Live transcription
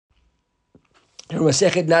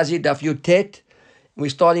Masechet Nazir Daf Yud Tet. We're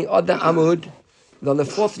starting on the Amud, on the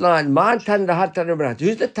fourth line. Man Tan Lahat Tan Rabbanan.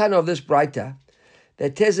 Who's the Tan of this brighter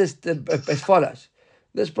that tells us as follows?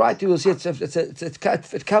 This brighter will see it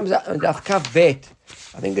comes out on Daf Kaf Bet.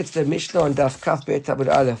 I think it's the Mishnah on Daf Kaf Bet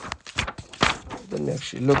Amud Aleph. I didn't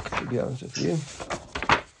actually look, to be honest with you.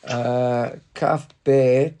 Kaf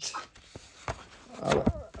Bet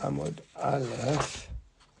Amud Aleph.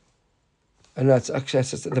 And no, it's actually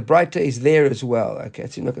the brighter is there as well. Okay,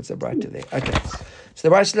 let's see, look, it's the brighter there. Okay, so the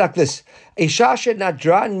brighter is like this: Isha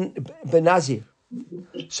Nadran benazir.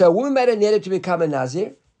 So a woman made a neder to become a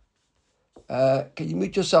nazir. Can you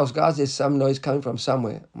mute yourselves, guys? There's some noise coming from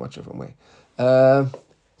somewhere. I'm not sure from where. That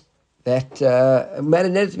made a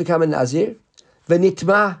neder to become a nazir,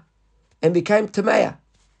 v'nitma, and became tameya.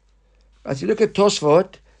 As you look at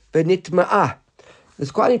Tosfot, v'nitma'ah.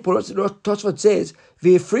 It's quite important. Tosfot says,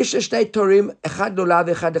 "V'yifrish shnei torim echad lola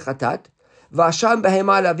v'echad lechatat, v'asham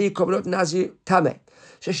behema lavi korbanot nazir tameh."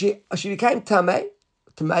 So she became tameh,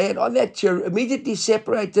 and on that she immediately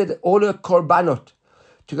separated all her korbanot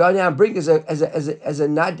to go now and bring as a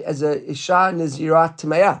isha nazirat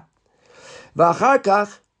tameya. V'achar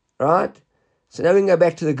kach, right? So now we can go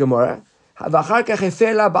back to the Gemara. V'achar kach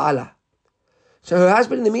hefer la ba'ala. So her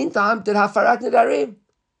husband, in the meantime, did hafarat nedarim.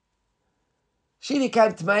 She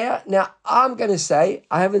became Tmeya. Now, I'm going to say,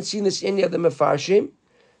 I haven't seen this in any of the Mefarshim.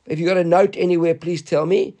 If you've got a note anywhere, please tell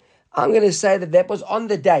me. I'm going to say that was on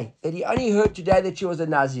the day, that he only heard today that she was a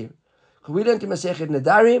Nazir. Because we learned in Masechet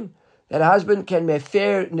Nedarim that a husband can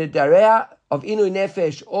mefer Nedareya of Inu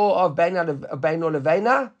Nefesh or of Beino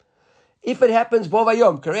Leveina. If it happens,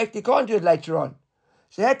 Bovayom, correct? He can't do it later on.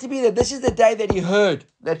 So it had to be that this is the day that he heard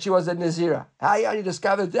that she was a Nazira. How he only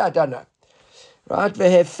discovered that, I don't know. Right?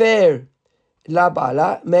 Vehefer La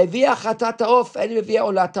bala mevia chatat ta'of and mevia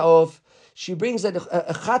ola ta'of. She brings a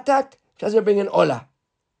chatat. She doesn't bring an ola.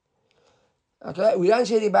 Okay, we don't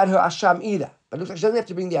say anything about her asham either. But it looks like she doesn't have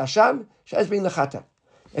to bring the asham. She has to bring the chatat.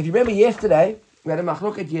 If you remember yesterday, we had a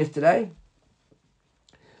machloket yesterday.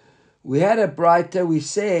 We had a brighter. We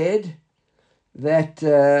said that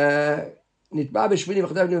nitma b'shvili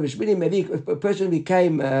v'chadav b'shvili. Maybe a person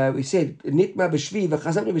became. We said nitma b'shvi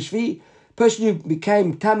v'chazavni b'shvi. Person who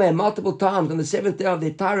became Tameh multiple times on the seventh day of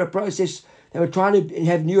their Torah process, they were trying to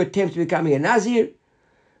have new attempts to becoming a Nazir,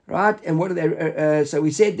 right? And what did they? So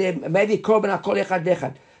we said them maybe korban akol echad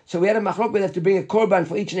vechad. So we had a machlok whether they have to bring a korban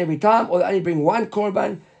for each and every time, or they only bring one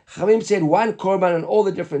korban. Chavim said one korban on all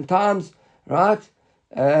the different times, right?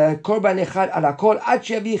 Korban echad al akol ad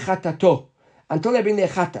shevi chatato, until they bring their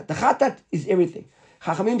chatat. The chatat is everything.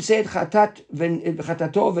 Chachamim said chatat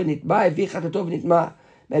v'chatato v'nitma evi chatato v'nitma.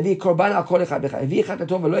 Maybe korban al kol echad b'chad. Evi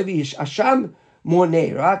chatato v'lo evi asham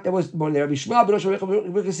moneh. Right? That was moneh. Rabbi Shmuel ben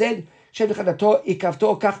Rosh said shem chatato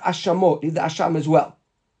ikavto kach ashamo. Leave the asham as well.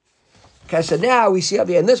 Okay, so now we see over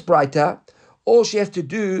here in this brighter, all she has to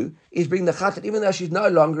do is bring the chatat, even though she's no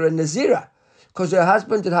longer a nazira, because her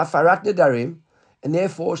husband did hafarat nedarim, and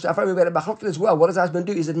therefore she we better machlokes as well. What does the husband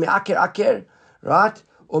do? Is it me'aker, right?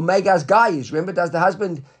 Or megas gaish? Remember, does the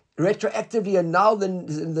husband retroactively annul the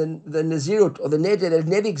Nazirut or the Neder that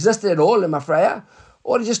never existed at all in Mafreya,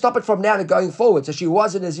 or to just stop it from now and going forward? So she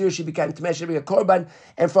was a Nazir, she became Tameh, she became a Korban,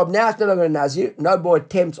 and from now it's no longer a Nazir, no more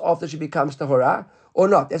attempts after she becomes Tahora, or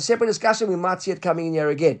not. That's a separate discussion, we might see it coming in here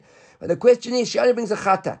again. But the question is, she only brings a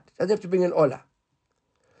Chatat, doesn't have to bring an Ola.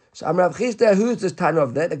 So Rav Chisda, who's this Tan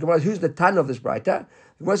of that? Who's the Tan of this brighter?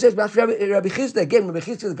 The Gemara says, Rabbi Chisda, again, Rabbi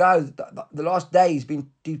Chisda, the guy who the last day he's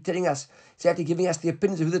been telling us, he's actually giving us the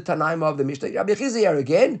opinions of who the Tanaim of the Mishnah. Rabbi Chisda here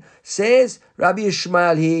again says, Rabbi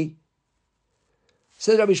Yishmael he.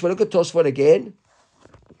 Says Rabbi Yishmael, look at Tosfot again.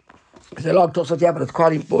 It's a long Tosfot here, but it's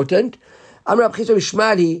quite important. Rabbi Chisda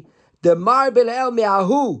Yishmael he, the Mar Belael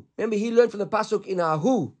me'ahu. Remember, he learned from the Pasuk in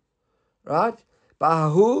Ahu, right?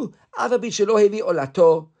 Ba'ahu, Ava b'shelo hevi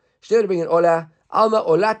olato. She didn't bring an Ola. Alma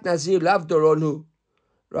Olat Nazir Lav Doronu.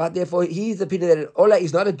 Right? Therefore, he's the opinion that an Ola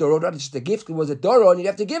is not a Doron, not just a gift. If it was a Doron, you'd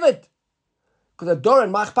have to give it. Because a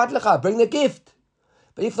Doron, Ma'achpat lecha, bring the gift.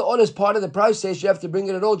 But if the Ola is part of the process, you have to bring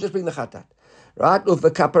it at all, just bring the Chatat. Right? Uv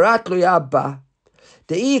kaparat lo yabba.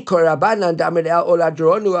 De'i korabanan damid el Ola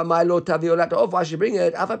Doronu, amai lo tavi Ola ta'of. Why should bring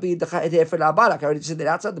it? Afapi decha et hefer la'aba. Like I already said that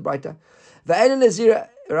outside the brighter. V'eina Nazir,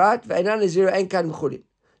 right? V'eina Nazir en kan mechulin.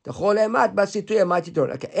 The whole emat basituya mighty door.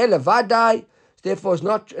 Okay, ele vadai. Therefore, it's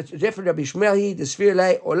not. It's different. Rabbi Shmuel, the sphere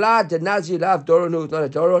lay ola the nazir lav doronu is not a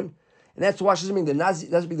doron, and that's why she doesn't bring the nazir.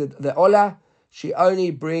 Doesn't bring the ola. She only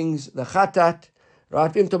brings the chatat.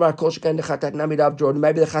 Right? Maybe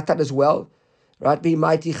the chatat as well. Right? Be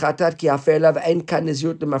mighty chatat ki afer lav ein kan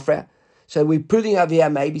nazirut lemafreya. So we're proving over here.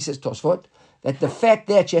 Maybe says Tosfot that the fact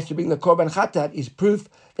that she has to bring the Korban Chatat is proof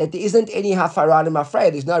that there isn't any Hafarah and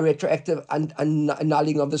Mafreya. There's no retroactive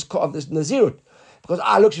annulling of this Nazirut. Because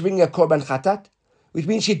look, she's bringing a Korban Chatat, which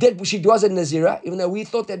means she was a Nazira, even though we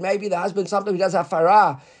thought that maybe the husband, sometimes he does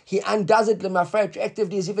Hafarah, he undoes it Mafreya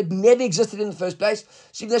retroactively as if it never existed in the first place.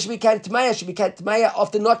 So even though she became Tmaya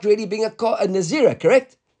after not really being a Nazira,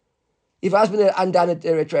 correct? If her husband had undone it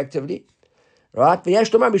retroactively. Right? He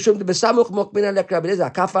says,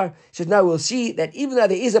 now we'll see that even though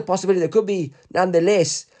there is a possibility, there could be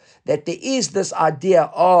nonetheless, that there is this idea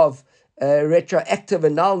of retroactive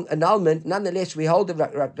annulment. Nonetheless, we hold the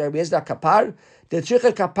kapar, the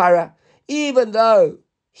tzricha kapara, even though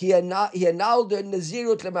he annulled the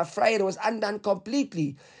nazirut lemafreya, it was undone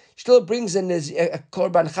completely, still brings a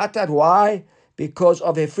korban chatat. Why? Because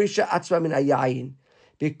of hefrisha atzma min hayayin.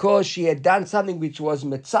 Because she had done something which was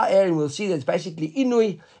metzaer, and we'll see that it's basically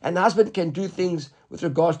inui, and the husband can do things with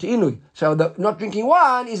regards to inui. So the not drinking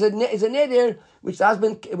wine is a neder which the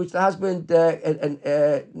husband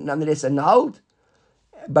nonetheless annulled,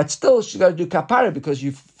 but still she's got to do kapara because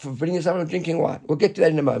you're forbidding someone from drinking wine. We'll get to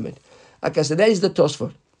that in a moment. Okay, so that is the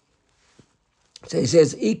Tosfot. So he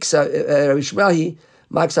says, Rabbi Shmuel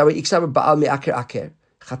Iksa Ba'al Me'aker Aker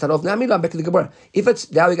Chatanov Nami. Back to the Gemara. If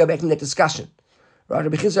it's now we go back in that discussion. Right,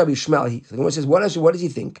 Rabbi Shmuel, the Gemara says, what does he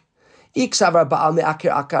think? If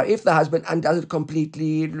the husband undoes it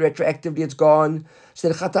completely, retroactively, it's gone. So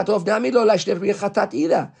the chatatov nami lo lash never be a chatat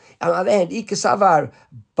either. On the other hand, ikasavar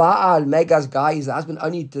baal megas guy is the husband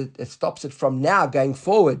only stops it from now going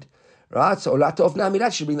forward, right? So olatov nami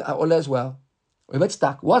that should bring the olah as well. We're a bit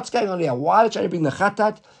stuck. What's going on here? Why are they trying to bring the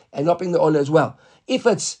chatat and not bring the olah as well? If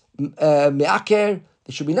it's me'aker, there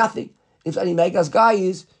should be nothing. If only megas guy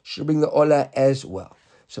is, should bring the olah as well.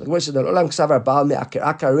 So the Gemara says that olam ksavar baal me'aker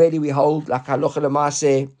akar. Already we hold like halacha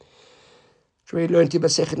l'maaseh. We learned in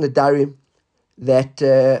Masechet Nedarim that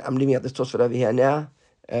I'm leaving out this Tosfot over here now.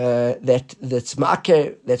 That that's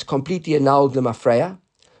me'aker, that's completely annulled l'mafreya.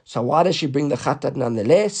 So why does she bring the chatat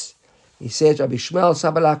nonetheless? He says Rabbi Shmuel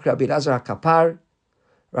Sabalak Rabbi Elazar HaKapar.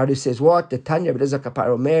 Rabbi says what? The Tanya Rabbi Elazar HaKapar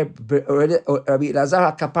Omer Rabbi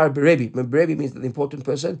Elazar HaKapar Berebi. Berebi means the important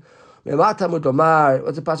person. What's the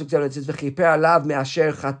pasuk saying? It says v'chiper alav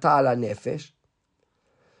me'asher chata ala nefesh.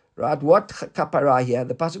 Right? What kapara here?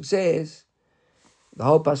 The pasuk says, the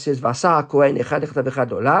whole pasuk says v'asa hakohen echad echad v'echad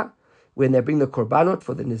olah, when they bring the korbanot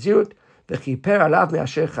for the nazirut, v'chiper alav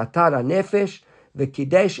me'asher chata ala nefesh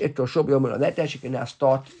v'kidesh et rosho b'yom ha'olah. That day she can now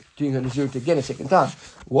start doing her nazirut again a second time.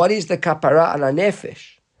 What is the kapara ala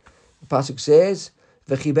nefesh? The pasuk says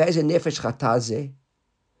v'chiber ze nefesh chata ze.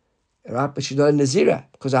 Right, but she's not a Nazira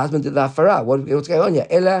because her husband did the Hafara. What's going on here?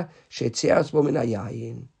 Ella she'etziras bo min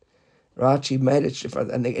hayayin. Right, she made it,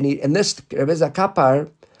 and this Rebbe Zakapar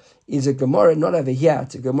is a Gemara not over here.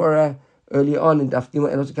 It's a Gemara early on in Daf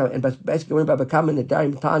Gimel, and basically went by becoming a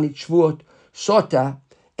Darim Tanit Shvuot Sota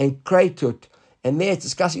and Kreitut, and there it's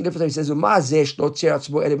discussing different. He says Umazesh lo tziras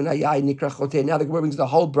bo min hayayin nikra chote. Now the Gemara brings the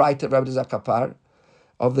whole bright of Rebbe Zakapar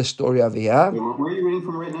of the story over here. Where are you reading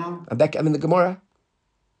from right now? I'm in the Gemara.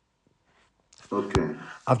 Okay.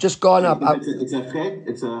 I've just gone up. It's a chet.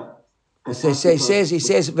 It's a. He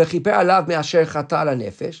says v'chiper alav me'asher chata ala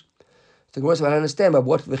nefesh. The Gemara says, I don't understand, but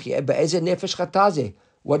what be'ezeh nefesh chata ze?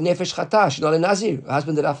 What nefesh chata? She's not a nazir. Her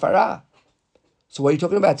husband did hafara. So what are you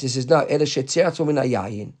talking about? He says no. Ela shetzirat min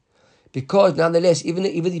hayayin. Because nonetheless, even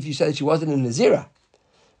if you say that she wasn't a nazira,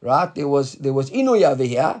 right? There was inui over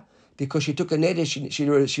here because she took a neder.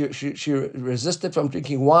 She resisted from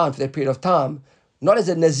drinking wine for that period of time. Not as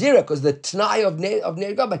a Nazira, because the T'nai of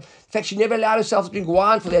Ner God, but in fact, she never allowed herself to drink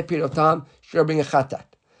wine for that period of time. She will bring a chatat.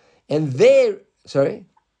 And there, sorry?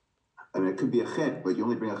 I mean, it could be a chet, but you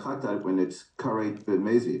only bring a chatat when it's karet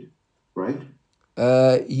b'mezid, right?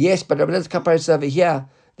 Yes, but Rabbi Elazar Kapar is over here,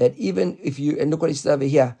 that even if you, and look what he says over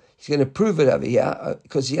here, he's going to prove it over here,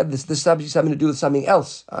 because he had this subject something to do with something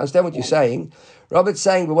else. I understand what you're saying. Robert's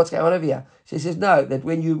saying, but what's going on over here? So he says, no, that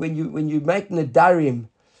when you make Nedarim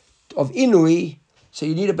of Inui, so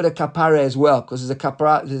you need a bit of kapara as well, because there's a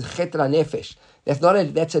kapara, there's a chet la nefesh.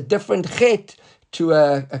 That's a different chet to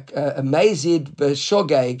a mazid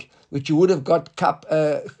b'shogeg, which you would have got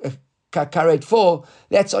karet for.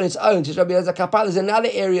 That's on its own. So there's a kapara. There's another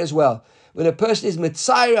area as well. When a person is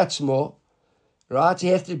mitzayir atzmo, right, he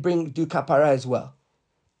has to do kapara as well.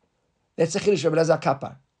 That's the chiddush of Elazar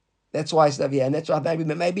Kapar. That's why it's over here, and that's why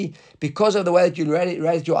maybe because of the way that you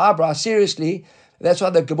raised your eyebrow seriously. That's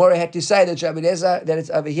why the Gemara had to say that Rabbi Elazar, that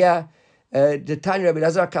it's over here. The Tanya Rabbi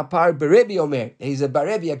Elazar Kapar Berebi Omer. He's a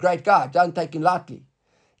Berebi, a great guy. Don't take him lightly,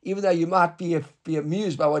 even though you might be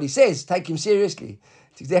amused by what he says. Take him seriously.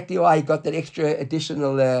 It's exactly why he got that extra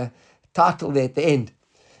additional title there at the end,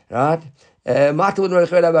 right? And this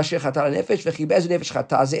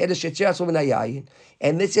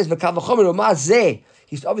says, "V'kal v'chomer u'ma zeh."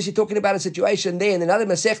 He's obviously talking about a situation there in another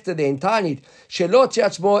Masechta there in Tanit.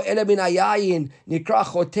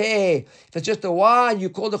 If it's just a wine, you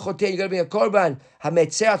call the choteh, you got to bring a korban.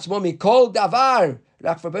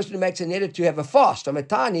 Like for a person who makes a neder to have a fast, that's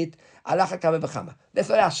not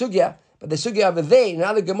our sugya. But the sugya over there, in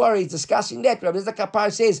another Gemara, he's discussing that. Rabbi Zaka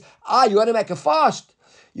Kapar says, you want to make a fast?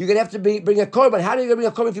 You're going to have to bring a korban. How are you going to bring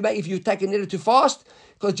a korban if you take a neder to fast?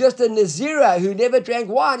 Because just a Nazira who never drank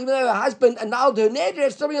wine, even though her husband annulled her neder,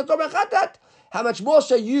 is still bring a korban chatat. How much more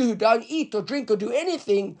so you who don't eat or drink or do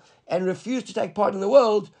anything and refuse to take part in the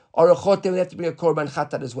world, or a chotem, have to bring a korban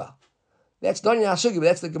chatat as well. That's not in our sugya, but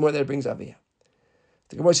that's the Gemara that it brings up here.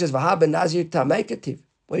 The Gemara says, "V'ha Nazir tamei kativ."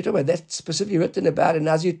 What are you talking about? That's specifically written about a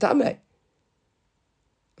Nazir tamei.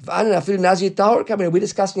 We're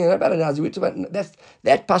discussing about a Nazir. We're talking about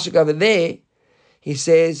that pasuk over there. He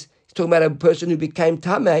says he's talking about a person who became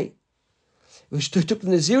tamei, who took the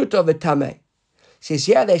Nazirut of a tamei. He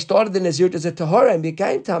says, they started the Nazirut as a tahora and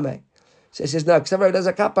became tamei. So he says, no, Ksavar does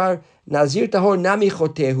a kapar Nazir tahor nami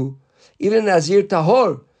chotehu. Even a Nazir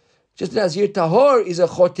tahor, just a Nazir tahor is a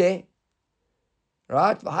choteh.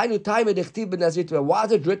 Right? Why is it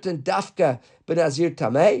written dafka b'nazir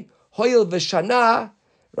tamei? Hoyel v'shana.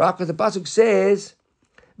 Right? Because the pasuk says,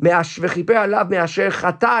 "V'chiper alav me'asher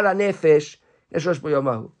chata la nefesh neshosh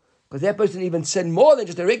b'yomahu." Because that person even sinned more than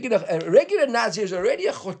just a regular nazir is already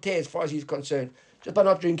a choteh as far as he's concerned, just by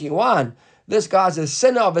not drinking wine. This guy's a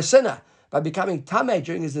sinner of a sinner. By becoming tamei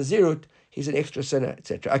during his nazirut, he's an extra sinner,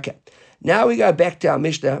 etc. Okay. Now we go back to our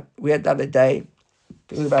Mishnah we had the other day.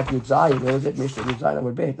 Talking about Yud Zayin, where was that Mishnah? Yud Zayin, I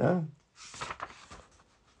would bet, no?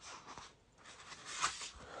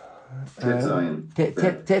 Tet Zayin. Tet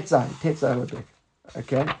Zayin, I would bet.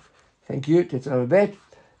 Okay, thank you, Tet Zayin, I would bet.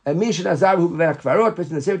 Mishnah Azar, who bever kvarot,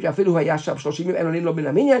 person in the cemetery, afilu hayashab 30 yom, enonim lo min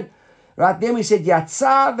haminyan. Right, then we said,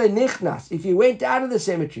 Yatsa v'nichnas, if he went out of the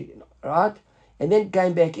cemetery, right, and then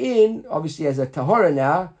came back in, obviously as a tahora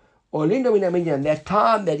now, or lindo min haminyan, that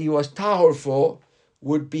time that he was tahor for,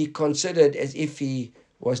 would be considered as if he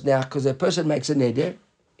was now, because a person makes a neder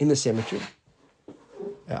in the cemetery.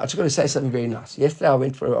 I'm just going to say something very nice. Yesterday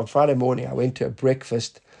on Friday morning, I went to a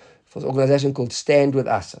breakfast for an organization called Stand With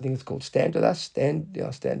Us. I think it's called Stand With Us. Stand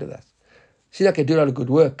With Us. Seems like they do a lot of good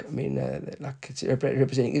work. I mean, like it's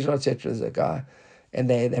representing Israel, etc. There's a guy. And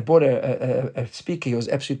they brought a speaker. He was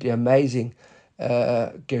absolutely amazing.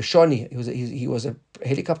 Gershoni. He was a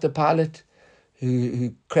helicopter pilot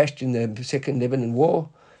who crashed in the Second Lebanon War,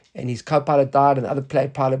 and his co-pilot died, and the other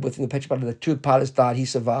pilot within the petrol pilot, the two pilots died. He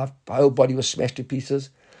survived. My whole body was smashed to pieces.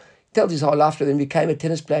 He tells his whole life story. Then he became a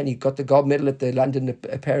tennis player, and he got the gold medal at the London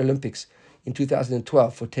Paralympics in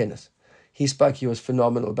 2012 for tennis. He spoke. He was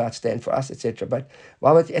phenomenal about Stand For Us, etc. But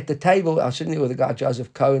while I was at the table, I was sitting there with the guy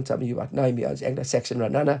Joseph Cohen. Some of you might know him. He owns Anglo-Saxon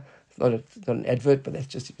Ranana. It's not an advert, but that's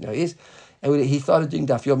just, he is. And he started doing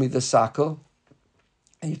Daf Yomi this cycle.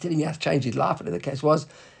 And you're telling me how to change his life, whatever the case was.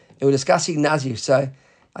 And we were discussing Nazir. So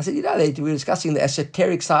I said, we were discussing the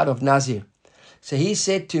esoteric side of Nazir. So he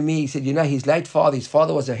said to me, his late father, his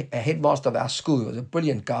father was a headmaster of our school. He was a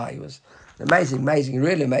brilliant guy. He was an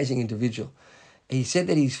really amazing individual. He said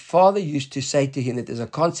that his father used to say to him that there's a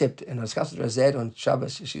concept, and I discussed with Razed on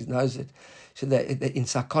Shabbos, she knows it, so that in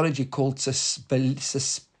psychology called belief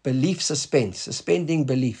suspense, suspending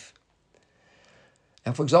belief.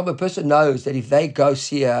 And for example, a person knows that if they go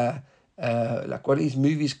see like what are these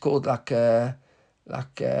movies called, like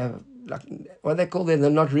what are they called? They're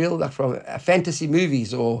not real, like from fantasy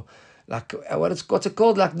movies, or like what's it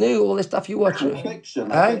called? Like all the stuff you watch. Fiction.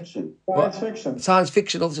 Science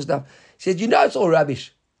fiction, all this stuff. He said, it's all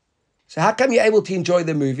rubbish. So how come you're able to enjoy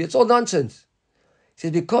the movie? It's all nonsense. He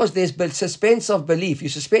says, because there's suspense of belief. You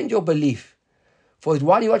suspend your belief. For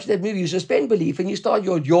while you watch that movie, you suspend belief, and you start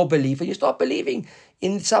your belief, and you start believing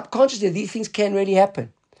in subconsciously these things can really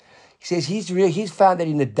happen. He says he's found that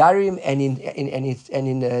in the Darim and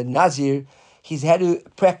in Nazir, he's had to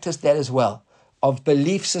practice that as well, of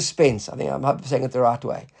belief suspense. I think I'm saying it the right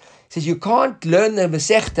way. He says you can't learn the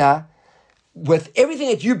Masechta with everything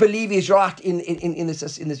that you believe is right in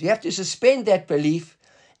this. You have to suspend that belief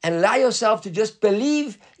and allow yourself to just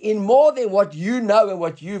believe in more than what you know and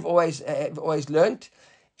what you've always learned,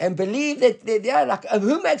 and believe that they're like,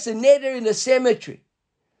 who makes a neder in the cemetery?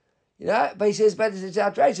 But he says, but it's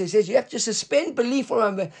outrageous. He says you have to suspend belief for a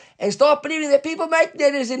moment and start believing that people make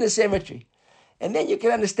neders in the cemetery. And then you can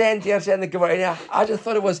understand the Gemara. Now, I just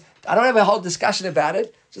thought it was, I don't have a whole discussion about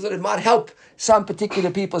it, just thought it might help some particular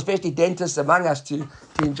people, especially dentists among us, to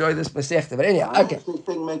enjoy this Masechta. But anyhow, I okay. actually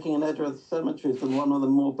think making an address cemetery is one of the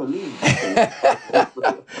more believed.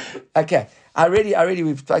 Okay.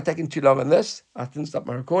 We've taken too long on this. I didn't stop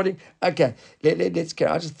my recording. Okay. Let's carry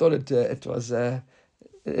on. I just thought it was... I'm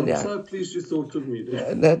so pleased you thought of me.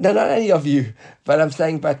 No, not any of you, but I'm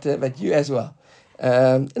saying, but you as well.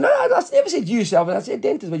 No, I never said you, Shelvin. I said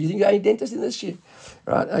dentist. But you think you're only dentist in this year,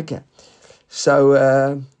 right? Okay. So,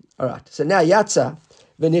 all right. So now Yatza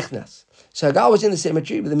v'nichnas. So a guy was in the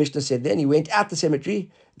cemetery, but the Mishnah said then he went out the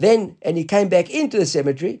cemetery, and he came back into the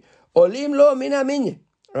cemetery. Olim lo mina minyan.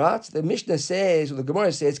 Right. So the Mishnah says, or the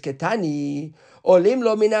Gemara says, ketani olim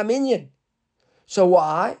lo mina minyan. So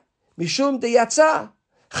why? Mishum de Yatza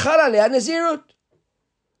chalalei nazirut.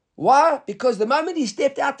 Why? Because the moment he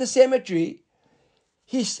stepped out the cemetery,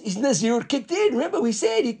 his Nazirut kicked in. Remember, we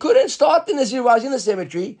said he couldn't start the Nazirut while he was in the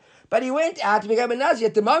cemetery, but he went out to become a Nazir.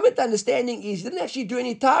 At the moment, the understanding is he didn't actually do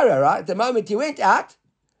any Tara, right? At the moment, he went out,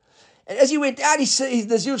 and as he went out, his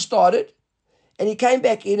Nazirut started, and he came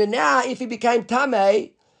back in, and now, if he became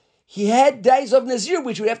Tameh, he had days of Nazirut,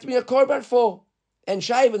 which would have to be a Korban for, and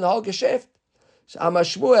shave in the whole Geschäft. So, Amar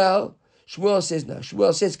Shmuel says, no.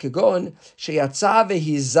 Shmuel says, Kegon, Sheyatza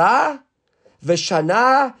v'hizah,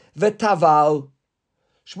 v'shana, v'taval.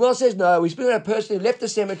 Shmuel says, no, we speak about a person who left the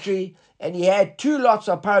cemetery and he had 2 lots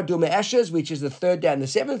of paraduma ashes, which is the 3rd day and the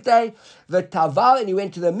 7th day, the taval, and he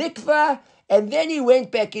went to the mikveh, and then he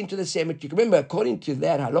went back into the cemetery. Remember, according to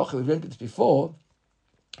that halacha, we've learned this before,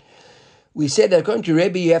 we said that according to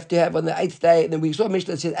Rebbe, you have to have on the 8th day, and then we saw a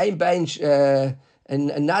Mishnah that said, Ein bein a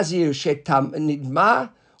nazir shetam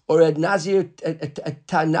nidma, or a nazir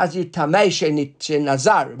tamei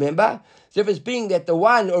shenazar, remember? The difference being that the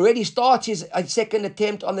one already starts his second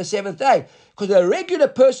attempt on the 7th day. Because a regular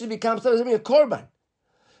person becomes a korban.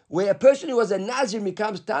 Where a person who was a Nazir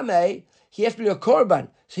becomes Tameh, he has to be a korban.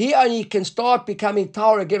 So he only can start becoming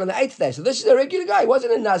Tahor again on the 8th day. So this is a regular guy. He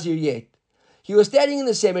wasn't a Nazir yet. He was standing in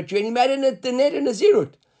the cemetery and he made the net and a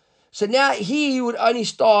Nazirut. So now he would only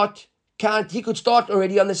he could start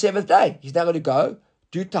already on the 7th day. He's now going to go,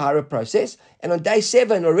 do Tahara process. And on day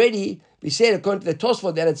 7 already, we said, according to the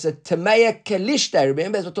Tosfot, that it's a Tameya Kalish day.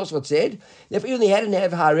 Remember, that's what Tosfot said. If even he hadn't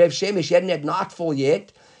had Harev Shemesh, he hadn't had nightfall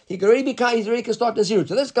yet, he's already can start Nazirut.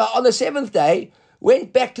 So this guy, on the 7th day,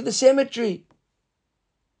 went back to the cemetery.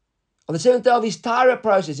 On the 7th day of his Tahara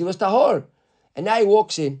process, he was Tahor. And now he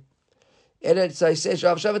walks in. And so he says,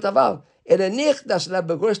 Rav Shavat Aval,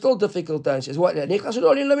 it's still difficult. He says, what?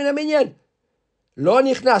 Lo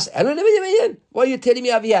nichnas. What are you telling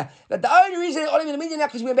me over here? That the only reason Olim in the minyan now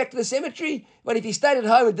because we went back to the cemetery. But if he stayed at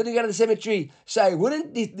home and didn't go to the cemetery, so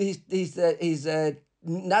wouldn't his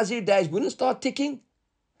Nazir days wouldn't start ticking?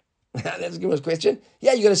 That's a good question.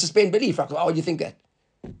 Yeah, you're going to suspend belief. Why would you think that?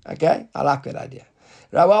 Okay, I like that idea.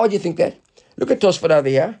 Right, why would you think that? Look at Tosfot over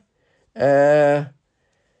here.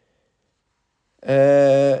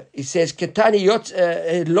 He says, Ketani yotz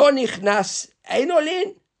lo nichnas ein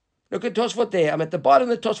olin. Look at Tosfot there. I'm at the bottom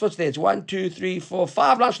of the Tosfot there. It's 1, 2, 3, 4,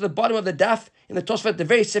 5 lines from the bottom of the daf in the Tosfot, the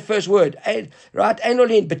very first word. Right? Ein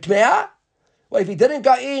olin betmea. Well, if he didn't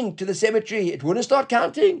go into the cemetery, it wouldn't start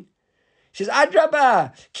counting. He says,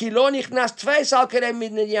 Adraba, ki lo nichnas tveis al kerem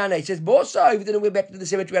midniyana. He says, more so, if you didn't go back to the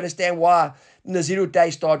cemetery, we understand why Nazirut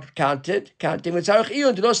day started counting with Tzarech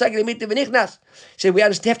Iyun, to not say the mitzvah v'nichnas. So we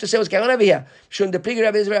have to say what's going on over here. Shun the pliger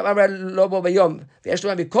Rabbi Israel Amar lo bo bayom.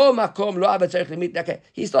 V'yeshlo ami kol makom lo abba tzarech limit. Okay,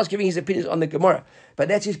 he starts giving his opinions on the Gemara, but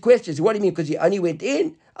that's his question. So what do you mean? Because he only went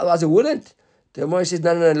in, otherwise it wouldn't. The Gemara says,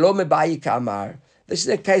 no, lo mebayi kamar. This is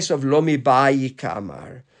a case of lo mebayi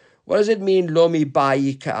kamar. What does it mean, lo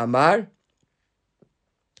mebayi kamar?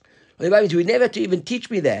 Well, means we never to even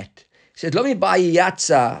teach me that. He says, lo mebayi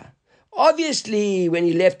yatsa. Obviously, when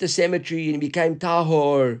he left the cemetery and he became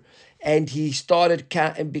Tahor, and he started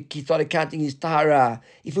counting his Tahara,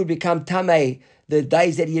 if he would become Tameh, the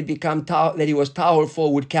days that he had become that he was Tahor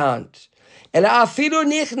for would count. And afilu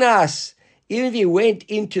nichnas, even if he went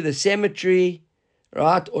into the cemetery,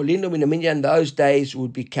 right, or lindum in the minyan, those days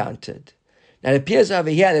would be counted. Now it appears over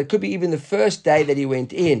here that it could be even the first day that he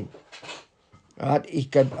went in. Right,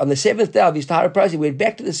 on the 7th day of his Tahara process, he went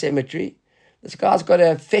back to the cemetery. This guy's got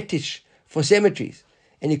a fetish for cemeteries.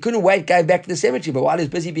 And he couldn't wait going back to the cemetery. But while he was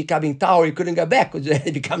busy becoming Tahor, he couldn't go back because he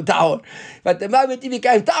had become Tahor. But the moment he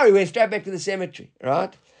became Tahor, he went straight back to the cemetery.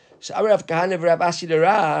 Right? So Rav Kahana Rav Asi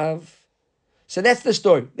Rav. So that's the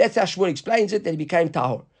story. That's how Shmuel explains it, that he became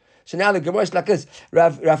Tahor. So now the Gemara is like this.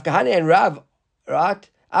 Rav Kahana and Rav, right?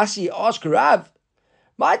 Asi ask Rav,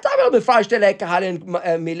 Why didn't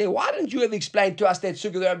you have explained to us that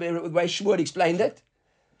sugya the way Shmuel explained it?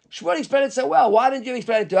 Shmuel explained it so well. Why didn't you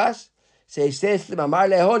explain it to us? So he says to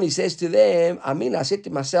them, he says to them, I said to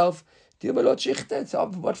myself,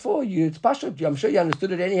 what for you? It's pashut. I'm sure you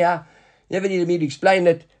understood it anyhow. You never needed me to explain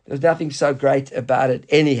it. There's nothing so great about it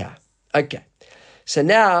anyhow. Okay. So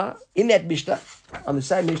now, in that Mishnah, on the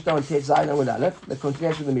same Mishnah on Tet Zayin Amud Aleph, the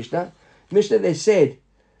continuation of the Mishnah, they said,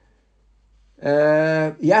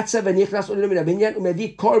 Yatsa v'nichnas u'lim min habinyan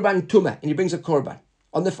u'mevi korban tuma, and he brings a korban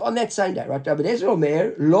on that same day, right? Rabbi Eliezer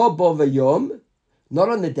Omer lo bo v'yom, not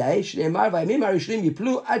on the day. Shneimar v'yamim harishlim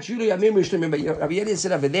yiplu ad shulu yamim rishlim. Rabbi Eliezer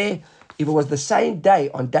said over there, if it was the same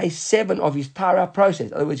day on day 7 of his Tara process,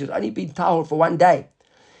 in other words, he was only been tahor for 1 day,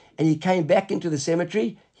 and he came back into the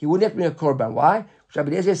cemetery, he wouldn't have to bring a korban. Why? Rabbi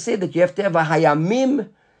Eliezer said that you have to have a hayamim,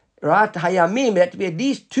 right? Hayamim, it had to be at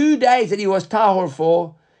least 2 days that he was tahor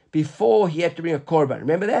for before he had to bring a korban.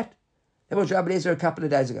 Remember that? That was Rabbi Eliezer a couple of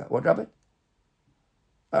days ago. What, Rabbi?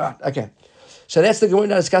 All right, okay. So that's the Gemara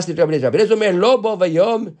discussed with Rabbi Eliezer. Rabbi Eliezer meant lo bo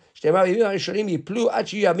vayom shtemar v'yim rishonim yiplu ad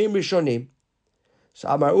shiyu yamim rishonim. So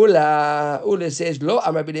Amar Ula says lo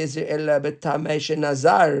Amar Rabbi Eliezer ela betamei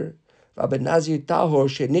shenazar v'benazir tahor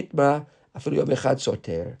shenitma afilu yom echad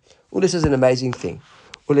soter. Ula says an amazing thing.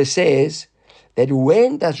 Ula says that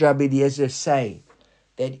when does Rabbi Eliezer say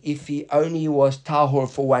that if he only was tahor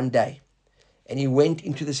for 1 day and he went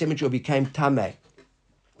into the cemetery or became tameh,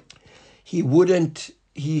 he wouldn't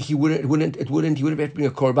have to bring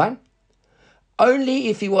a korban? Only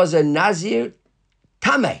if he was a nazir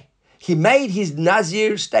tameh. He made his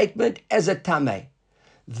nazir statement as a tameh.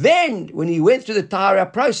 Then, when he went through the tahara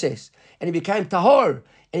process and he became tahor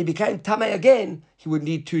and he became tameh again, he would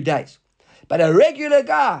need 2 days. But a regular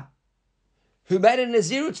guy who made a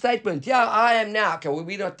nazirut statement, I am now, okay, we'll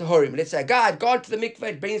be not tahorim. Let's say a guy had gone to the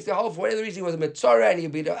mikveh, brings the whole, for whatever reason, he was a mitzorah, and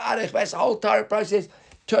he'd be the whole tahara process,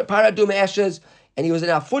 paradum ashes, and he was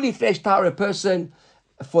now fully fleshed tahara person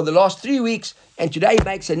for the last 3 weeks, and today he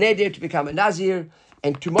makes a neder to become a nazir,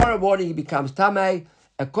 and tomorrow morning he becomes tameh.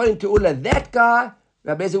 According to Ula, that guy,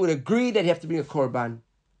 Rabbi Eliezer would agree that he have to bring a korban.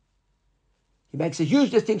 He makes a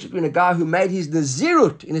huge distinction between a guy who made his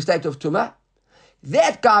nazirut in a state of tumah.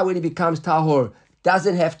 That guy, when he becomes tahor,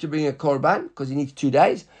 doesn't have to bring a korban because he needs 2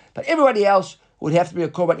 days. But everybody else would have to bring a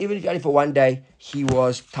korban, even if only for 1 day he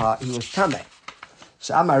was tameh.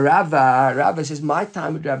 So Amar Rava says, my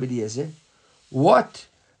time with Rabbi Eliezer, what,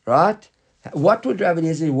 right? What would Rabbi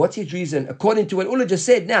Eliezer, what's his reason? According to what Ula just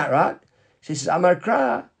said now, right? She says, Amar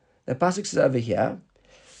Kra, the pasuk says over here,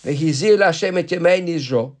 V'hizir l'Hashem et yemei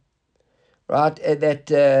nizro, right? That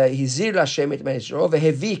Hizir l'Hashem et yemei nizro,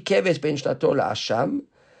 v'hevi keves ben shnato la'asham,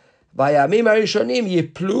 v'yamim harishonim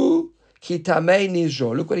yiplu ki tamei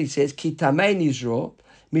nizro. Look what he says, ki tamei nizro,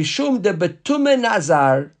 mishum de betume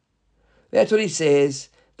nazar. That's what he says.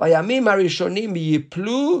 V'yamim harishonim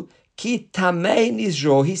yiplu ki tamei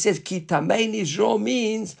nizro. He says ki tamei nizro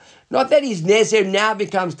means not that his nezer now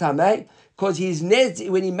becomes tamei, because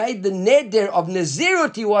when he made the neder of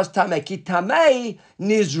nazirut, he was tamei. Ki tamei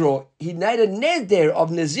nizro. He made a neder of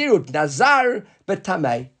nazirut, nazar but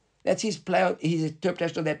tamei. That's his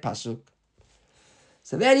interpretation of that pasuk.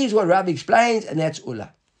 So that is what Rav explains, and that's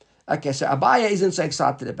Ula. Okay, so Abaya isn't so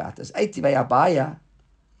excited about this. Eitivei Abaya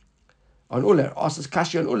on Ula, asks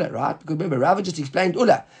Kashi on Ula, right? Because remember, Rav just explained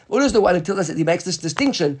Ula. Ula is the one who tells us that he makes this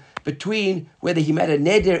distinction between whether he made a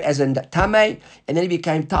neder as a tameh, and then he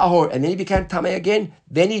became tahor, and then he became tameh again,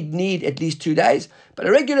 then he'd need at least 2 days. But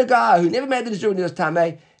a regular guy who never made the neder when he was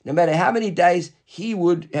tameh, no matter how many days, he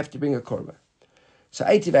would have to bring a korban. So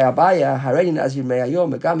Eitivei Abaya, Harei Nazir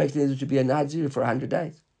Me'ayom, a guy makes the neder to be a Nazir for 100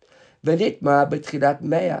 days. V'nitma b'tchilat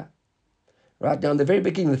me'ah. Right now, in the very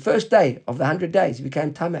beginning, the first day of the 100 days, he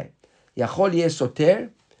became tameh. Yachol Yeh Soter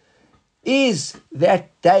is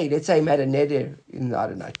that day. Let's say he made a neder in, I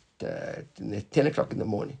don't know, 10 o'clock in the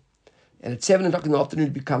morning, and at 7 o'clock in the afternoon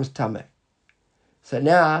it becomes tameh. So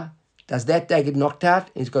now, does that day get knocked out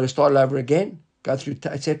and he's got to start all over again, go through,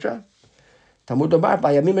 etc.? Talmud Omar,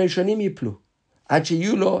 Vayamim Rishonim Yiplu, Ad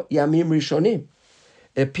sheyu lo Yamim Rishonim.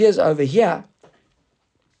 It appears over here,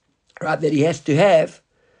 right, that he has to have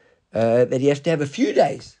a few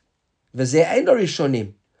days. V'zeh ein lo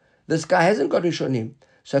Rishonim. This guy hasn't got Rishonim.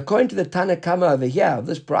 So according to the Tana Kama over here,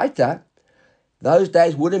 this Braita, those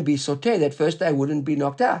days wouldn't be soter. That first day wouldn't be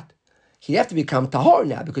knocked out. He'd have to become tahor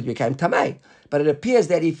now because he became tamei. But it appears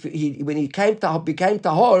that when he became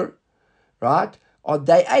tahor, right, on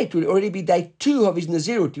day 8 would already be day 2 of his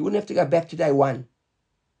nazirut. He wouldn't have to go back to day 1.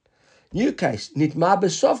 New case, nitma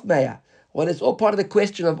besof meya. Well, it's all part of the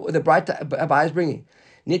question of the Braita Abai is bringing.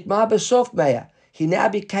 Nitma besof meya. he now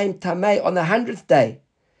became tamei on the 100th day.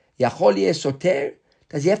 Yachol yeh soter?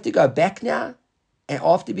 Does he have to go back now? And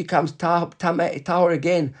after he becomes tahor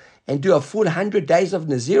again and do a full 100 days of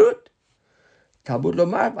Nazirut? Talmud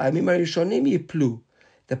lomar, vayamim harishonim yiplu.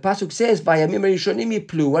 The pasuk says, vayamim harishonim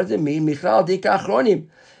yiplu. What does it mean? Michal dika achronim.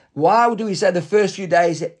 Why do we say the first few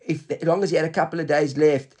days, as long as he had a couple of days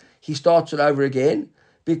left, he starts it over again?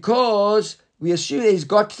 Because we assume he's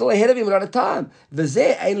got still ahead of him a lot of time.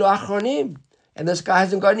 V'zeh ein lo achronim. And this guy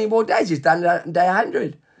hasn't got any more days. He's done it on day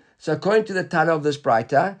 100. So according to the Tana of this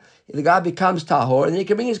Braita, the guy becomes tahor, and then he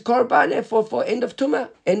can bring his korban for end of Tumah,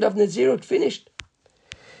 end of Nazirut, finished.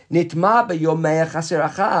 Nitma b'yomei chaser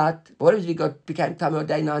achat. What if he became tamei on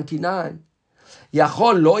day 99?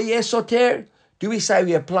 Yachol lo yeh soter. Do we say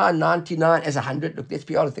we apply 99 as 100? Look, let's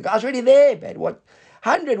be honest. The guy's already there, man. What?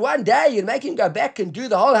 100, one day, you make him go back and do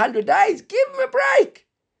the whole 100 days. Give him a break.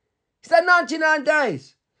 He's done 99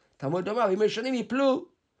 days. Talmud Omar,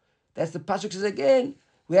 that's the pasuk says again.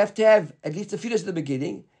 We have to have at least a few days at the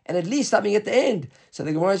beginning and at least something at the end. So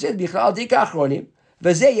the Gemara says, Bichlal dika achronim,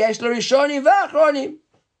 v'zeh yesh lo rishonim v'achronim.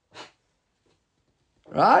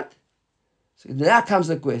 Right? So now comes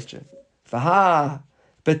the question. V'ha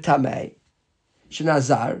betamei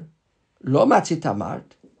shenazar lo matzi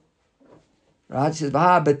tamart. Right? It says,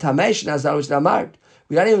 V'ha betamei shenazar shenamart.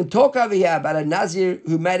 We don't even talk over here about a Nazir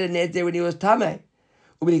who made a neder when he was tamei.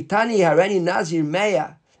 U'b'niktani hareni Nazir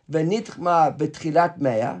meya. And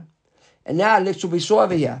now let's we saw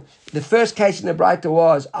over here. The first case in the Braita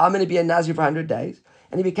was, I'm going to be a Nazir for 100 days.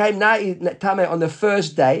 And he became Tameh on the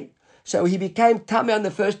first day. So he became Tameh on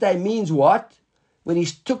the first day means what? When he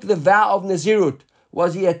took the vow of Nazirut,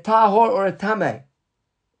 was he a Tahor or a Tameh?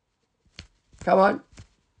 Come on.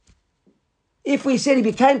 If we said he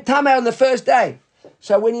became Tameh on the first day,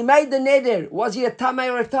 so when he made the Neder, was he a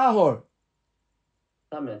Tameh or a Tahor?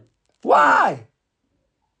 Tameh. Why?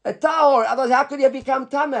 A tahor, otherwise how could he have become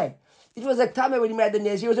tameh? It was a tameh when he made the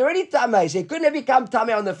neder. He was already tameh, so he couldn't have become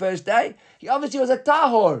tameh on the first day. He obviously was a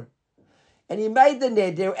tahor. And he made the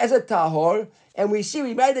neder as a tahor, and we see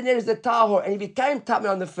he made the neder as a tahor, and he became tameh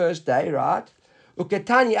on the first day, right?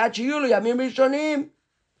 Uketani achiyulu yamim rishonim.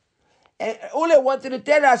 And all I wanted to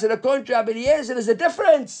tell us, and according to Rabbi Eliezer, there's a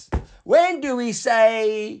difference. When do we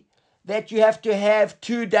say that you have to have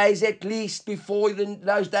 2 days at least before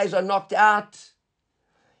those days are knocked out?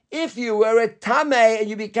 If you were a tameh and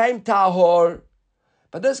you became tahor,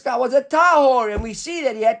 but this guy was a tahor, and we see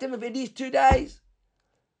that he had to have at least 2 days.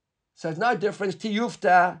 So it's no difference.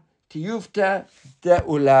 Tiyufta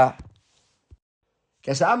de'ula.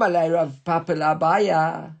 Kasamalei Rav Papa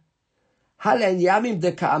Abaya. Halen yamim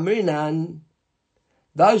de ka'amrinan.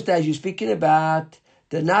 Those days you're speaking about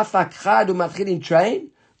the nafak chad u'matchilin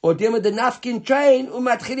train, or the nafkin train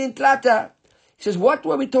u'matchilin tlata. He says, what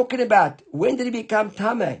were we talking about? When did he become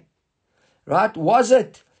tameh? Right? Was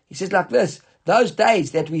it? He says like this, those days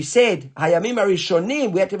that we said, Hayamim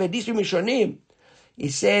Harishonim, we had to have a Disrim Rishonim. He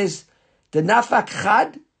says, the Nafak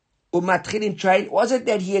Chad u'matchilin train, was it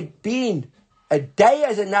that he had been a day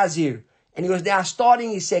as a Nazir, and he was now starting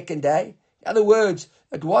his second day? In other words,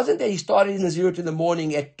 it wasn't that he started his Nazirut in the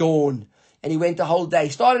morning at dawn, and he went the whole day. He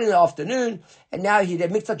started in the afternoon, and now he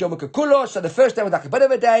did Mitzvah Yom Kikulo, so the first day was like a bit of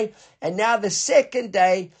a day, and now the second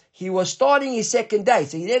day, he was starting his second day,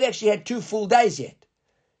 so he never actually had 2 full days yet.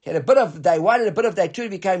 He had a bit of day 1 and a bit of day 2, he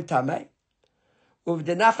became Tameh. With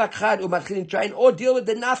the Nafak Chad u'matchilin train, or deal with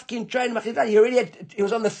the Nafkin train, he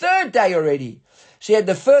was on the 3rd day already. So he had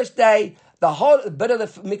the first day, the whole bit of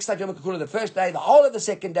the Mitzvah Yom Kikulo the first day, the whole of the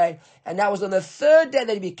second day, and now it was on the 3rd day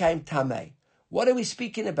that he became Tameh. What are we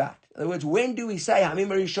speaking about? In other words, when do we say Hamim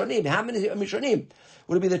Rishonim? How many Rishonim?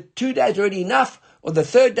 Would it be the 2 days already enough? Or the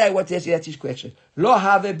 3rd day? That's his question. Lo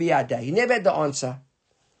have biyadeh. He never had the answer.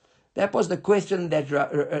 That was the question that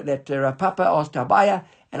Rav Papa asked Abaya,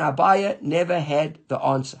 and Abaya never had the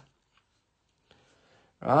answer.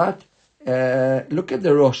 Right? Look at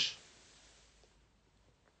the Rosh.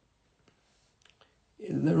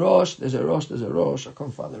 In the Rosh, there's a Rosh. I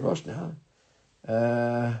can't find the Rosh now.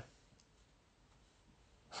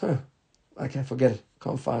 Okay, forget it.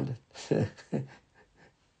 Can't find it.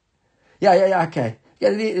 Yeah, okay. Yeah,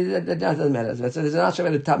 that doesn't matter. So there's an answer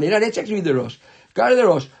about the time. Let's actually read the Rosh. Go to the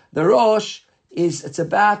Rosh. The Rosh it's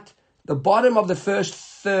about the bottom of the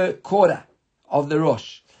first quarter of the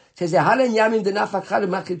Rosh. It says, Halen Yamim de Nafak Chad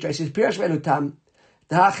u'matchilin train. It says, Pirish Venutam,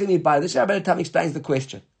 the Hachim Ibai. This Rabbi Tam explains the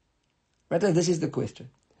question. Right? This is the question.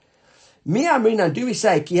 Mi Amrina, do we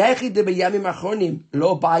say, Ki hechi de b'yamim achronim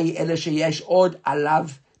lo bayi ele sheyesh od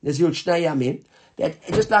alav Nazirut Shnei Yamim, that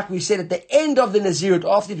just like we said at the end of the Nazirut,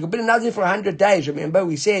 after you've been a Nazir for 100 days, remember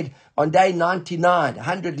we said on day 99,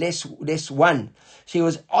 100 less 1. So he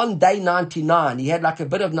was on day 99. He had like a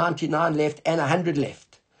bit of 99 left and 100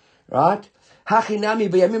 left. Right? Hachinami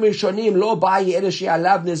b'yamim rishonim lo bayi ereshi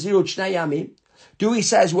alav Nazirut Shnei Yamim. Do we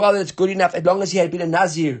say as well that it's good enough as long as he had been a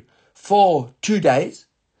Nazir for 2 days?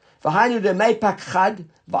 He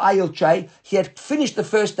had finished the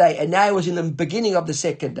first day and now he was in the beginning of the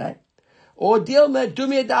second day. Or maybe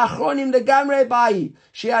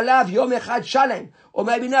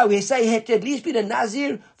no, we say he had to at least be a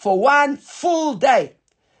Nazir for 1 full day.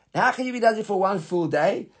 Now how can you be Nazir for 1 full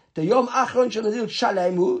day? The Yom Achron shel Nazirut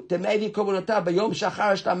Shalem hu, the Mevi Kovonotav b'Yom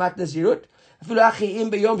Shachar Shlamat Nazirut. So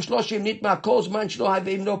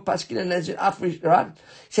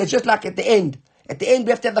it's just like at the end. At the end,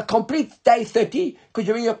 we have to have the complete day 30, because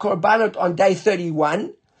you bring your korbanot on day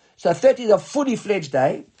 31. So 30 is a fully fledged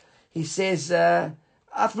day. He says, and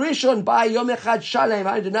therefore he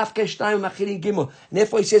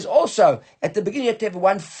says also, at the beginning you have to have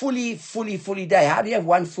 1 fully day. How do you have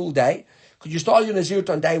 1 full day? Because you start your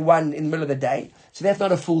Nazirut on day 1 in the middle of the day. So that's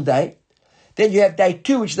not a full day. Then you have day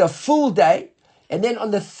 2, which is a full day. And then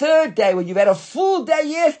on the 3rd day, when you've had a full day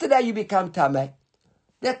yesterday, you become Tameh.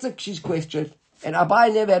 That's his question. And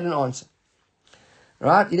Abai never had an answer.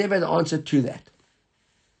 Right? He never had an answer to that.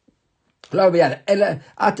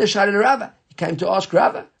 He came to ask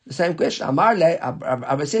Rava the same question.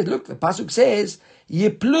 Abba said, look, the Pasuk says,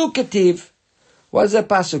 Yiplu Ketiv. What does the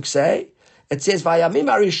Pasuk say? It says, Vayamim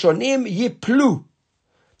Arishonim Yiplu.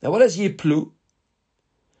 Now what does Yiplu?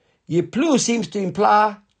 Yiplu seems to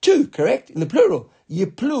imply 2, correct? In the plural.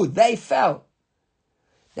 Yiplu, they fell.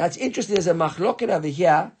 Now it's interesting, there's a machloket over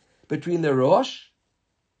here between the Rosh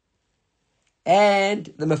and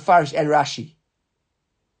the Mefarish and Rashi.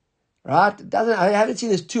 Right? I haven't seen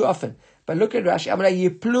this too often. But look at Rashi.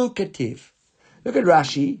 Yiplu Ketiv. Look at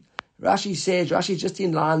Rashi. Rashi says, Rashi is just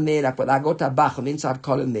in line there, like what I got to Bach on the inside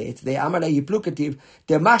column there. It's there. Amar Yiplu Ketiv.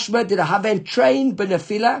 The mashma did a haven train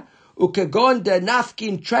benefila. Ukagon de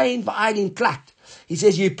nafkin train v'ayin klat. He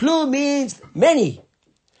says Yiplu means many.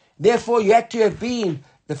 Therefore, you had to have been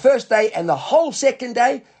the first day and the whole second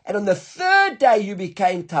day, and on the 3rd day you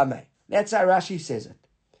became Tameh. That's how Rashi says it.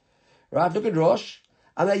 Right? Look at Rosh.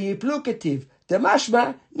 Amar Yiplu Ketiv. The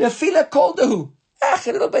mashma nefila koldahu. A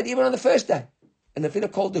little bit even on the first day, and nefila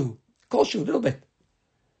koldahu. Kolshu, a little bit.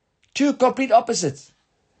 2 complete opposites.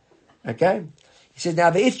 Okay. He says, now,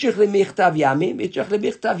 v'itchuch lemichtav yamim, itchuch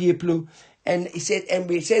lemichtav yiplu. And he said, and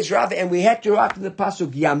he says, Rav, and we had to write in the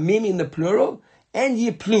pasuk yamim in the plural, and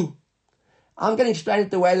yiplu. I'm going to explain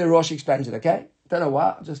it the way the Rosh explains it, okay? Don't know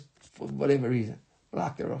why, just for whatever reason. I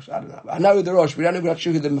like the Rosh, I don't know. I know the Rosh, we're not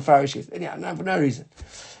sure who the Mefarish is. Yeah, no, for no reason.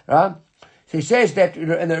 Right? So he says that,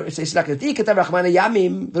 and it's like,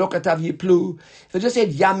 yamim, v'lokatav yiplu. If I just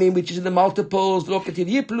said yamim, which is in the multiples, v'lokatav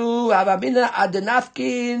yiplu, avamina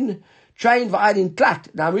adenafkin, train v'ayin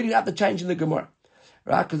klat. Now I'm reading out the change in the Gemara,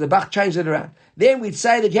 right? Because the Bach changed it around. Then we'd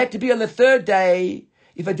say that you had to be on the 3rd day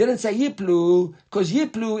if I didn't say yiplu, because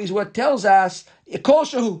yiplu is what tells us kol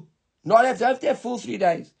shahu, not have to have full 3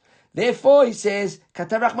 days. Therefore, he says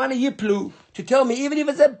katav rachmana yiplu, to tell me even if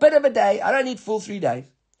it's a bit of a day, I don't need full 3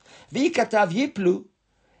 days. V'ikatav yiplu,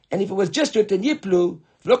 and if it was just written yiplu,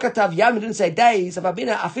 v'lokatav yam, didn't say days,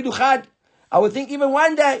 afilu chad, I would think even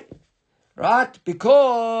 1 day. Right?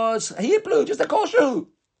 Because Yiplu, just a kosher.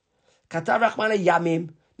 Katav Rachmana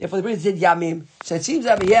Yamim. Therefore the British said Yamim. So it seems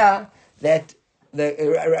over here that the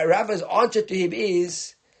Rava's answer to him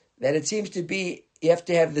is that it seems to be you have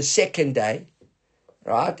to have the 2nd day,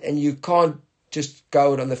 right? And you can't just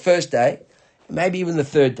go on the 1st day, maybe even the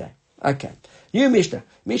 3rd day. Okay. New Mishnah.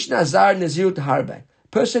 Mishnah Zar Nazirut Harbe.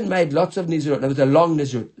 Person made lots of Nazirut. There was a long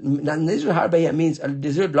Nazirut. Nazirut Harbe means a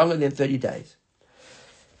Nazirut longer than 30 days.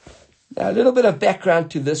 Now, a little bit of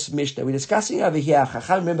background to this Mishnah. We're discussing over here,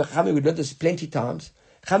 remember, we've learned this plenty of times.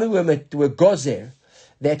 Were gozer,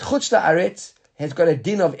 that Chutz La'aretz has got a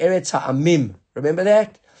din of Eretz Ha'amim. Remember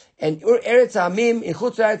that? And Eretz Ha'amim, in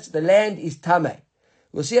Chutz La'aretz, the land is Tameh.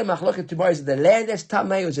 We'll see a machloket tomorrow. Is it the land that's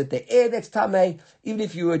Tameh, or is it the air that's Tameh? Even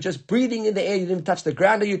if you were just breathing in the air, you didn't touch the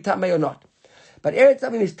ground, are you Tameh or not? But Eretz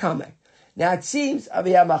Ha'amim is Tameh. Now, it seems over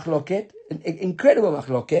here machloket, an incredible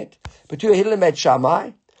machloket, between Hillel and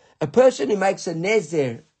Shammai. A person who makes a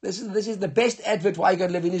nezer, this is the best advert why you got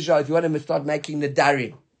to live in Israel if you want to start making the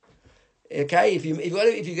darim. Okay, if you're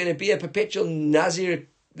going to be a perpetual nazir,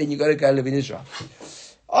 then you got to go live in Israel.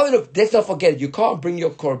 Oh, look, let's not forget, you can't bring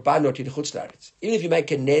your korbanot in Chutz La'aretz. Even if you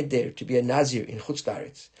make a neder to be a nazir in Chutz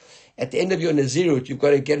La'aretz, at the end of your Nazirut, you've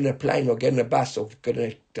got to get in a plane or get in a bus or get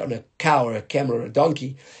on a cow or a camel or a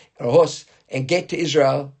donkey or a horse and get to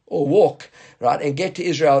Israel or walk, right, and get to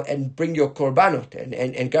Israel and bring your korbanot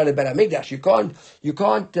and go to Beit HaMikdash. You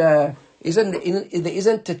can't, there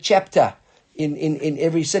isn't a chapter in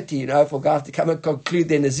every city, for guys to come and conclude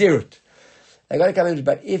their Nazirut. They got to come in,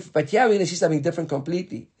 but here we're going to see something different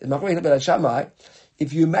completely. If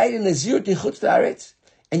you made a Nazirut in Chutz La'aretz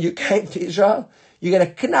and you came to Israel, you get a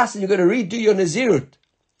knas and you got to redo your Nazirut.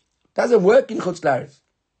 Doesn't work in Chutz La'aretz.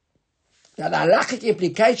 Now the halachic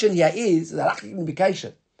implication here is the halachic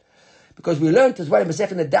implication, because we learned as well in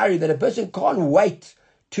Masechet Nedari that a person can't wait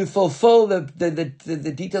to fulfill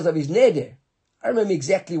the details of his neder. I don't remember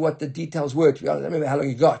exactly what the details were, to be honest. I don't remember how long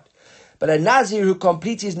he got. But a Nazir who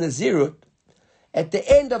completes his Nazirut, at the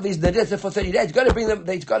end of his Nazirut for 30 days,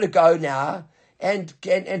 he's got to go now and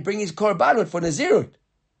bring his korbanot for Nazirut.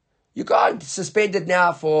 You can't suspend it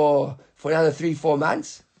now for another 3-4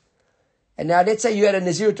 months. And now let's say you had a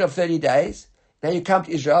Nazirut of 30 days. Now you come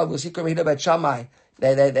to Israel, we'll see about Shammai,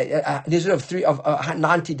 Nazirut of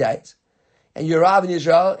 90 days. And you arrive in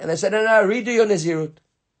Israel, and they say, no, redo your Nazirut.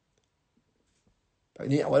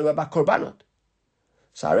 What about korbanot?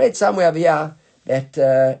 So I read somewhere over here that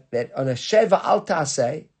on a Sheva Al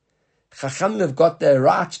Ta'aseh, Chachamim have got the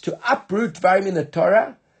right to uproot Dvarim in the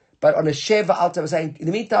Torah, but on a Sheva Al Ta'aseh, saying, in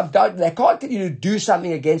the meantime, they can't tell you to do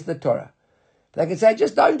something against the Torah. They can say,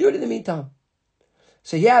 just don't do it in the meantime.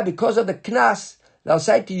 So here, because of the knas, they'll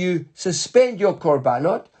say to you, suspend your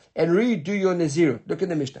korbanot and redo your Nazirut. Look at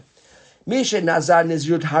the Mishnah. Misha Nazar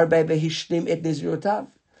Nazirut Harbe Behishlim et Nazirutav.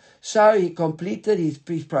 So he completed his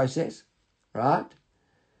process, right?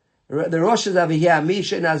 The Rosh is over here,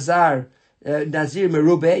 Misha Nazar Nazir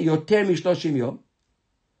Merube, Yoter Mishloshim Yom,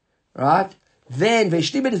 right? Then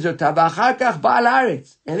Veshlim et Nazirutav, V'achar Kach Ba'al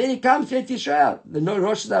Haaretz. And then he comes to Israel. The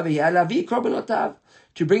Rosh is over here, Lavi Korbanot,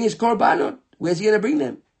 to bring his korbanot. Where's he going to bring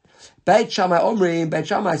them? Beit Shammai Omrim, Beit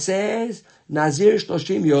Shammai says, Nazir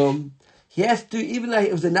Shloshim Yom. He has to, even though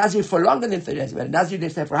it was a Nazir for longer than 30 days, but a Nazir,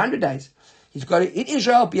 let's say, for 100 days, he's got to, in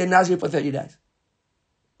Israel, be a Nazir for 30 days.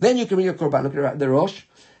 Then you can bring your korban. Look at the Rosh.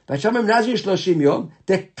 Beit Shammai Nazir Shloshim Yom,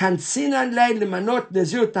 the Kansinan Lein Lemanot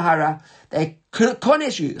Nazir Tahara, they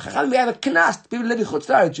konesh you. We have a knas, people live in Chutz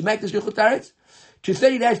La'aretz, you make this in Chutz La'aretz, to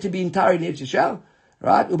 30 days to be entire in Israel,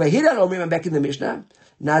 right? Ubehidal Omrim, I'm back in the Mishnah,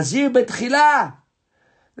 Nazir Betchila.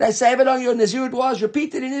 Let's say how long your Nazirut was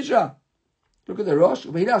repeated in Israel. Look at the Rosh.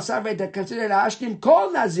 Ubehidal Sarvei, the consider Hashlim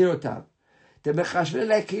Kol Nazirotav. The Mechashvil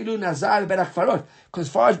Lekilu Nazar Berakfarot. Because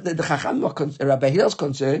as far as the Chacham, Rabbi Hillel is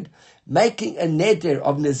concerned, making a neder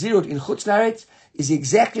of Nazirut in Chutz La'aretz is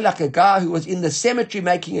exactly like a guy who was in the cemetery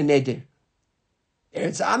making a neder.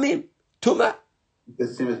 Eretz Amim, Tumah. The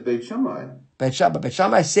same as Beit Shammai. Beit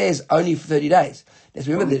Shammai says only for 30 days. Let's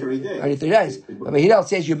remember only 30 days. But Hillel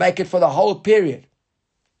says you make it for the whole period.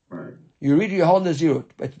 Right. You read your whole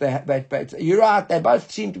Nazirut. But you're right, they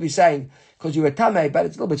both seem to be saying, because you were Tameh, but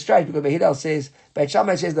it's a little bit strange because Hillel says, Beit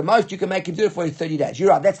Shammai says the most you can make him do it for is 30 days. You're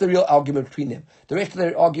right, that's the real argument between them. The rest of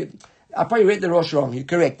the argument, I probably read the Rosh wrong, you're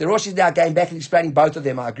correct. The Rosh is now going back and explaining both of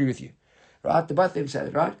them, I agree with you. Right? The both of them say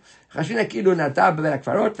it, right? It's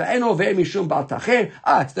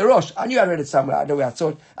the Rosh. I knew I read it somewhere. I know where I saw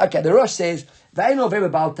it. Okay, the Rosh says, V'ein over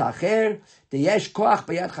b'al ta'acher, deyesh koach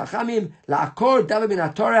b'yad chachamim, la'akor davar min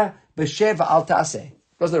ha'torah b'shev v'al ta'aseh.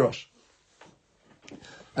 That's the Rosh.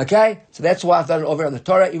 Okay? So that's why I've done it over on the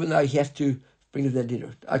Torah, even though he has to bring the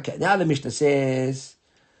Nazirut. Okay, now the Mishnah says,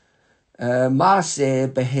 Maaseh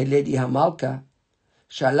beheledi hamalka,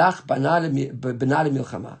 shalach bana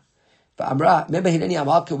lemilchama. Remember Heleni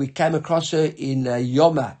Amalka, we came across her in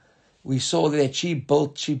Yoma. We saw that she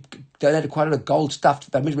donated quite a lot of gold stuff.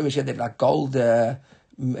 But remember she had that like gold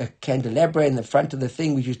candelabra in the front of the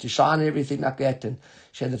thing, which used to shine and everything like that. And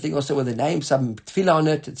she had the thing also with the name, some tefillah on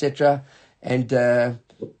it, etc. And the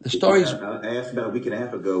stories... I asked about a week and a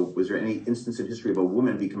half ago, was there any instance in history of a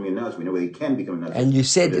woman becoming a Nazir? We know they can become a Nazir. And you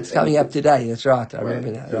said it's coming up today. That's right. I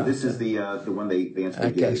remember that. So right. This is the one they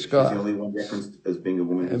answered. Okay, she's the only one referenced as being a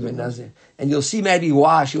woman. And you'll see maybe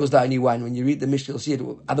why she was the only one. When you read the Mishnah, you'll see it.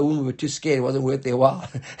 Other women were too scared. It wasn't worth their while.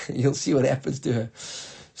 You'll see what happens to her.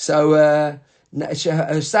 So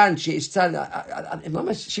her son, she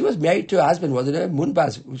was married to her husband, wasn't it?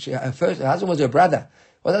 Munbaz. Her husband was her brother.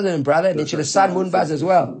 What other than brother? And then she had a son, Munbaz, as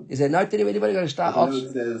well. Is there a note anybody going to start off? The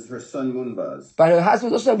note says her son, Munbaz. But her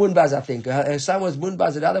husband was also Munbaz, I think. Her son was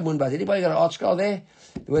Munbaz, another Munbaz. Anybody got an art scroll there?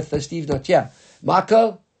 With Steve's not here.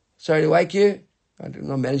 Michael, sorry to wake you. I'm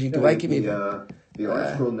not managing to wake him. The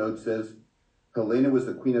art scroll note says, Helena was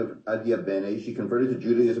the queen of Adia Bene. She converted to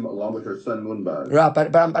Judaism along with her son, Munbaz.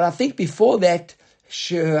 Right, but I think before that,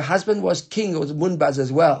 her husband was king, was Munbaz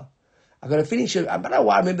as well. I'm going to finish it. I don't know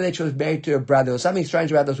why I remember that she was married to her brother or something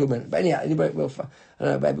strange about those women. But anyhow, anybody will, I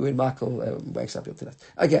don't know, maybe when Michael wakes up, he'll tell us.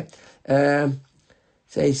 Okay.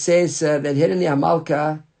 So he says that Heleni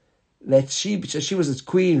Hamalka, that she was this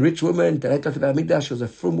queen, rich woman, that got to Mikdash, she was a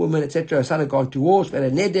frum woman, etc. Her son had gone to war, she had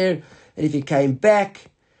a neder, and if he came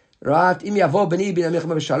back, right, Im Yavo Beni Bin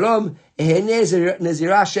Amich Shalom, Nezirah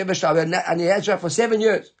Sheva Shalom, and he had her for 7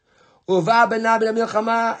 years.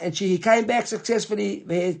 And he came back successfully.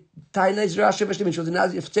 She was in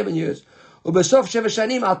Nazir for 7 years.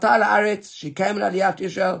 She came to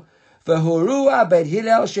Israel. That's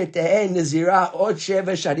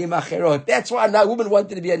why that woman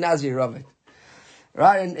wanted to be a Nazir of it.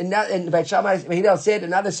 Right? And Beit Shammai Hillel said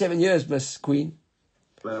another 7 years, Miss Queen.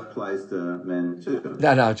 That applies to men too. No,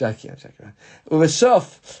 I'm joking. And at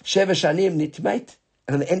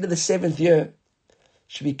the end of the 7th year,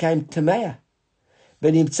 she became Tamea.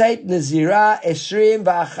 ונמצאת נזירה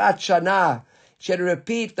 21 שנה. She had to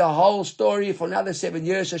repeat the whole story for another 7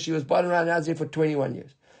 years, so she was born around Nazir for 21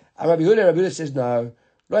 years. And Rabbi Yehuda says, no,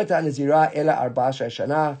 לא הייתה נזירה אלא 14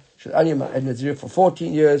 שנה. She was only a Nazir for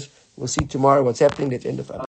 14 years. We'll see tomorrow what's happening. Let's end of